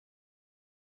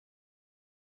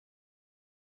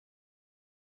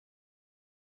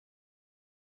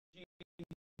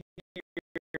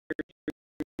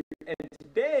And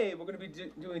today we're going to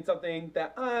be doing something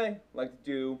that I like to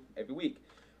do every week.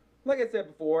 Like I said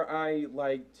before, I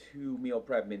like to meal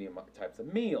prep many types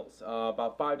of meals.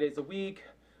 About 5 days a week,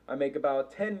 I make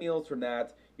about 10 meals from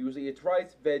that. Usually it's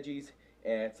rice, veggies,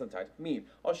 and some type of meat.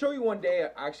 I'll show you one day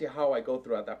actually how I go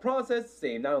throughout that process,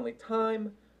 save not only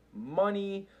time,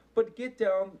 money, but get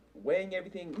down, weighing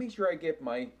everything, make sure I get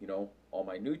my, all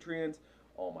my nutrients,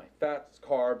 all my fats,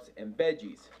 carbs, and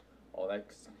veggies, all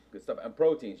that good stuff, and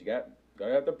proteins. Gotta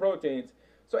have the proteins.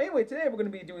 So anyway, today we're gonna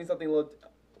be doing something a little.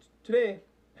 Today,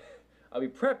 I'll be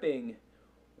prepping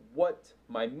what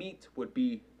my meat would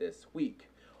be this week.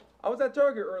 I was at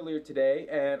Target earlier today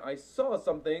and I saw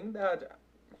something that,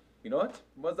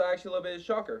 was actually a little bit of a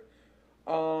shocker.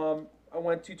 I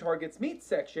went to Target's meat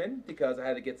section because I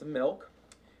had to get some milk,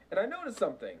 and I noticed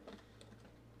something.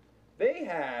 They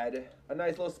had a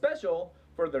nice little special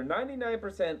for their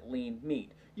 99% lean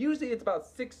meat. Usually it's about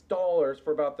 $6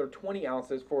 for about their 20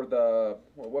 ounces for the,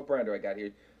 what brand do I got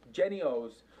here? Jenny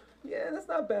O's. Yeah, that's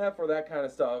not bad for that kind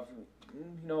of stuff.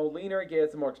 Leaner it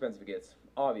gets, the more expensive it gets,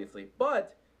 obviously.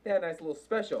 But they had a nice little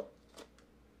special.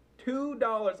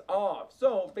 $2 off.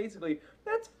 So basically,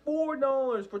 that's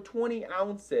 $4 for 20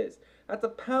 ounces. That's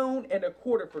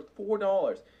 £1.25 for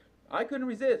 $4. I couldn't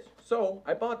resist, so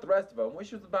I bought the rest of them,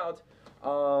 which was about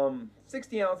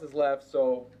 60 ounces left,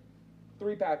 so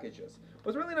 3 packages.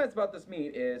 What's really nice about this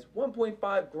meat is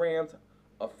 1.5 grams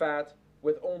of fat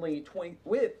with only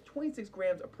 26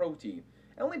 grams of protein,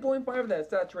 and only 0.5 of that is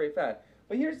saturated fat.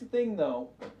 But here's the thing, though.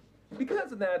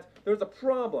 Because of that, there's a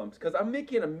problem, because I'm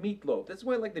making a meatloaf. This is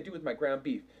what I like to do with my ground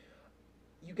beef.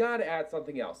 You gotta add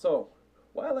something else. So,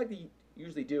 what I like to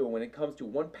usually do when it comes to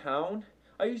 1 pound,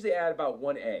 I usually add about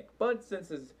 1 egg. But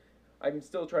since I'm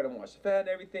still trying to wash the fat and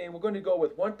everything, we're going to go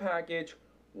with 1 package,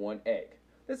 1 egg.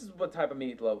 This is what type of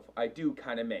meatloaf I do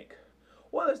kind of make.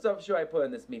 What other stuff should I put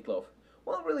in this meatloaf?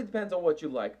 Well, it really depends on what you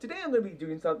like. Today I'm going to be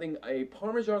doing something, a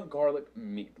Parmesan garlic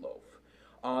meatloaf.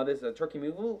 This is a turkey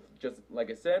meatloaf, just like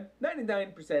I said,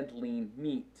 99% lean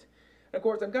meat. And of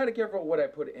course, I'm kind of careful what I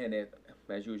put in it,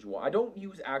 as usual. I don't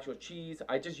use actual cheese,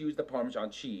 I just use the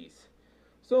Parmesan cheese.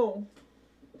 So,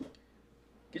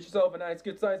 get yourself a nice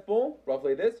good sized bowl,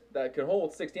 roughly this, that can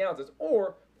hold 60 ounces,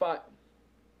 or 5.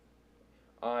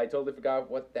 I totally forgot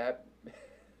what that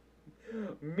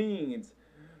means.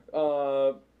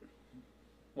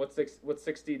 What's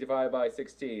 60 divided by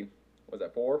 16? Was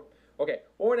that 4? Okay,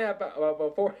 4.5,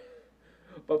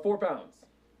 about 4 pounds.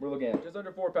 We're looking at just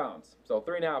under 4 pounds, so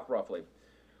 3.5 roughly,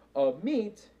 of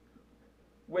meat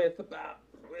with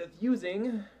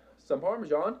using some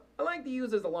Parmesan. I like to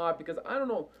use this a lot because I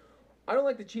don't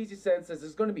like the cheesy sense as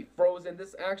it's going to be frozen.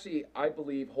 This actually, I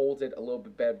believe, holds it a little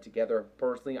bit better together,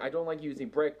 personally. I don't like using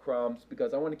breadcrumbs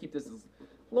because I want to keep this as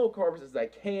low carbs as I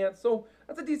can. So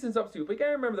that's a decent substitute. But you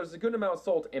gotta remember there's a good amount of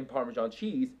salt in Parmesan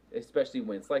cheese, especially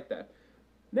when it's like that.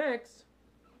 Next,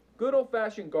 good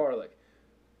old-fashioned garlic.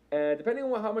 And depending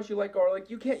on how much you like garlic,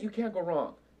 you can't go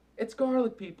wrong. It's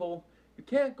garlic, people. You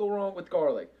can't go wrong with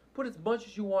garlic. Put as much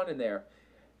as you want in there.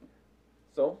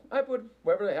 So I put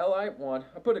whatever the hell I want.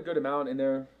 I put a good amount in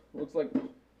there. Looks like,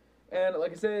 and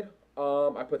like I said,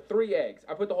 I put 3 eggs.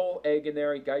 I put the whole egg in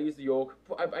there. You gotta use the yolk.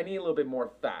 I need a little bit more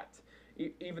fat,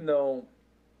 even though,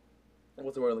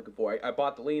 what's the word I'm looking for? I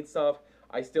bought the lean stuff.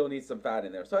 I still need some fat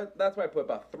in there. So that's why I put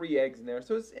about 3 eggs in there.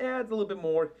 So it adds a little bit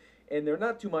more in there.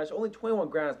 Not too much, only 21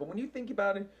 grams. But when you think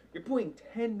about it, you're putting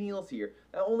 10 meals here.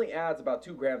 That only adds about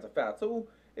 2 grams of fat. So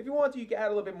if you want to, you can add a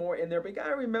little bit more in there. But you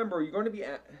gotta remember, you're going to be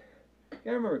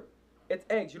remember, it's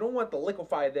eggs. You don't want to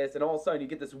liquefy this and all of a sudden you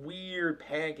get this weird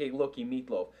pancake looking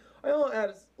meatloaf. I also add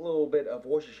a little bit of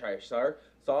Worcestershire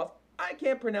sauce. I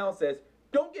can't pronounce this.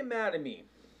 Don't get mad at me.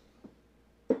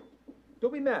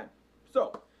 Don't be mad.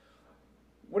 So,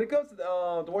 when it comes to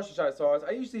the Worcestershire sauce,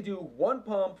 I usually do 1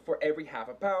 pump for every half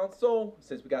a pound. So,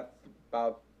 since we got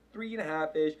about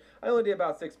 3.5-ish, I only did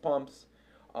about 6 pumps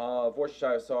of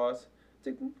Worcestershire sauce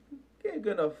to get a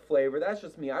good enough flavor. That's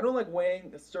just me. I don't like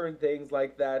weighing certain things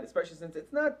like that, especially since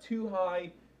it's not too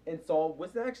high in salt,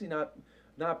 which is actually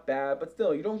not bad, but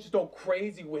still, you don't just go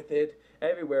crazy with it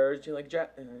everywhere. It's like,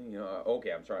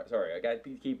 okay, I'm sorry, I gotta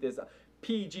keep this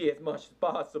PG as much as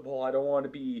possible. I don't want to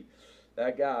be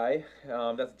that guy.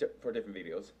 That's for different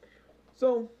videos.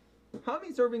 So, how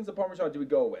many servings of Parmesan do we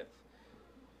go with?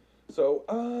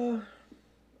 So,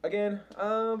 again,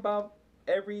 about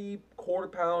every quarter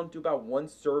pound to about 1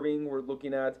 serving we're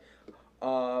looking at.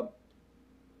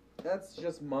 That's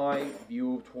just my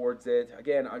view towards it.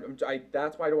 Again,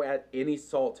 that's why I don't add any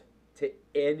salt to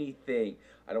anything.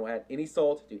 I don't add any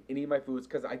salt to any of my foods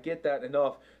because I get that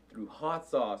enough through hot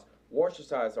sauce,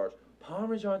 Worcestershire sauce,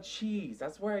 Parmesan cheese.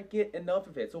 That's where I get enough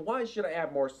of it. So why should I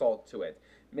add more salt to it?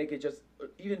 Make it just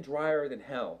even drier than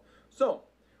hell. So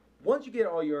once you get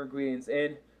all your ingredients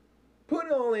in, put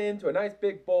it all into a nice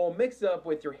big bowl, mix it up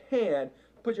with your hand,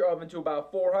 put your oven to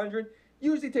about 400.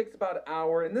 Usually takes about an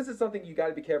hour, and this is something you got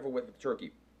to be careful with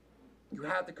turkey. You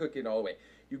have to cook it all the way.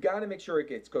 You got to make sure it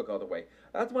gets cooked all the way.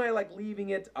 That's why I like leaving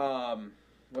it,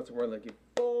 what's the word I'm looking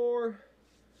for?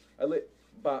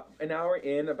 About an hour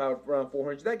in, about around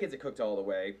 400. That gets it cooked all the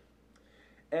way.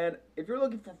 And if you're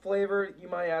looking for flavor, you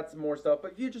might add some more stuff.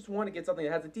 But if you just want to get something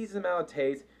that has a decent amount of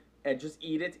taste and just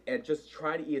eat it and just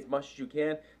try to eat as much as you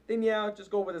can, then yeah,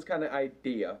 just go with this kind of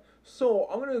idea. So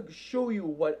I'm going to show you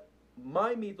what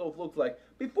my meatloaf looks like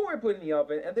before I put it in the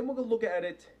oven, and then we're going to look at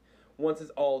it once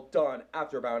it's all done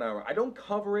after about an hour. I don't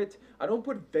cover it. I don't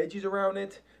put veggies around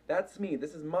it. That's me.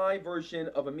 This is my version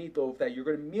of a meatloaf that you're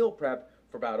going to meal prep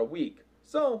for about a week.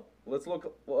 So let's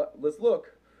look what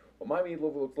my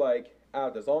meatloaf looks like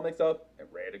after it's all mixed up and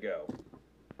ready to go.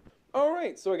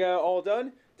 Alright, so I got it all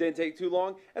done. Didn't take too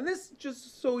long. And this,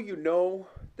 just so you know,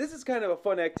 this is kind of a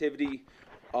fun activity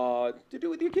to do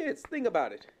with your kids. Think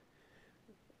about it.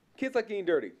 Kids like getting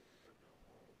dirty.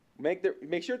 Make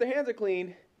sure their hands are clean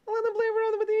and let them play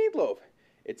around with the meatloaf.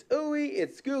 It's ooey,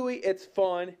 it's gooey, it's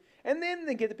fun, and then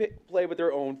they get to play with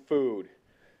their own food.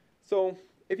 So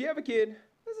if you have a kid,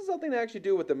 this is something to actually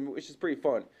do with them, which is pretty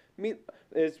fun.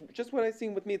 It's just what I've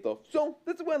seen with meatloaf. So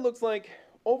this is what it looks like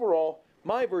overall,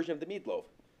 my version of the meatloaf.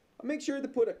 I'll make sure to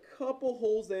put a couple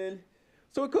holes in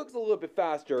so it cooks a little bit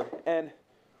faster and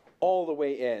all the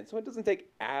way in, so it doesn't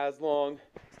take as long.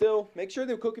 Still, make sure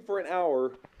they cook it for an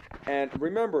hour. And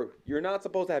remember, you're not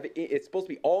supposed to have it's supposed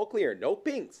to be all clear, no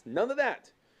pinks, none of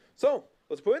that. So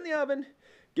let's put it in the oven,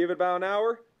 give it about an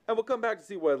hour, and we'll come back to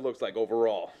see what it looks like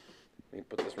overall. Let me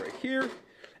put this right here.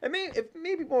 And if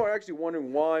maybe people are actually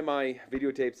wondering why my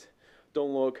videotapes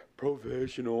don't look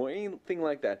professional, anything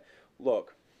like that.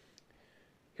 Look,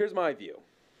 here's my view.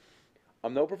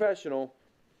 I'm no professional.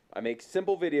 I make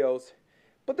simple videos,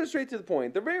 but they're straight to the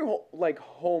point. They're very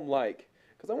home-like,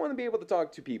 because I want to be able to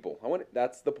talk to people.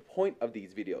 That's the point of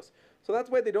these videos. So that's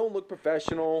why they don't look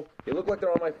professional. They look like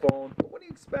they're on my phone. But what do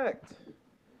you expect?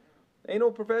 Ain't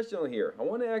no professional here. I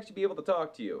want to actually be able to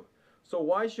talk to you. So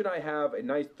why should I have a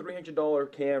nice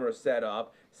 $300 camera set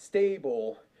up,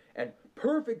 stable, and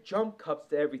perfect jump cuts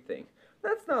to everything?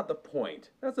 That's not the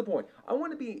point. That's the point. I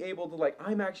want to be able to,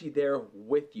 I'm actually there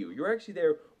with you. You're actually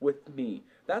there with me.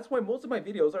 That's why most of my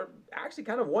videos are actually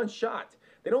kind of one shot.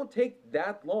 They don't take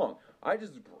that long. I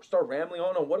just start rambling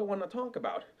on what I want to talk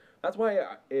about. That's why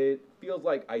it feels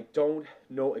like I don't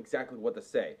know exactly what to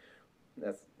say.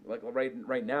 That's like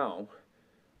right now,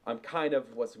 I'm kind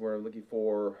of, what's the word I'm looking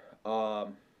for,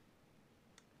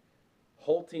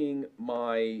 halting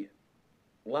my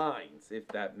lines, if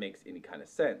that makes any kind of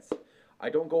sense. I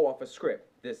don't go off a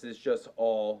script. This is just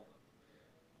all,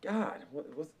 God,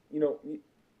 what was,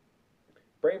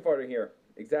 brain farting here,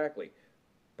 exactly.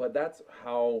 But that's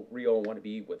how real I want to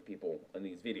be with people in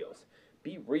these videos.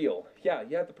 Be real. Yeah,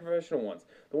 you have the professional ones.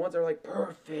 The ones that are like,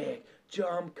 perfect,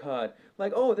 jump cut.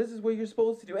 Like, oh, this is what you're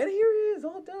supposed to do. And here it is,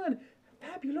 all done.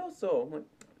 Fabuloso. I'm like,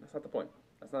 that's not the point.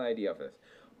 That's not the idea of this.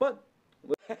 But,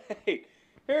 hey,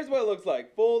 here's what it looks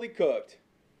like, fully cooked.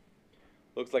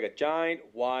 Looks like a giant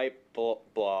white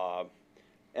blob.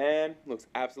 And looks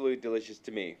absolutely delicious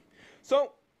to me.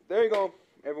 So, there you go,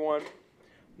 everyone.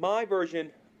 My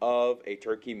version of a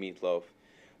turkey meatloaf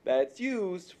that's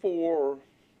used for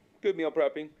good meal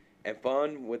prepping and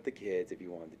fun with the kids if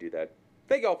you want to do that.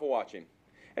 Thank you all for watching.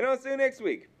 And I'll see you next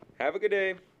week. Have a good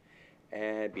day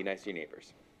and be nice to your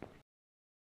neighbors.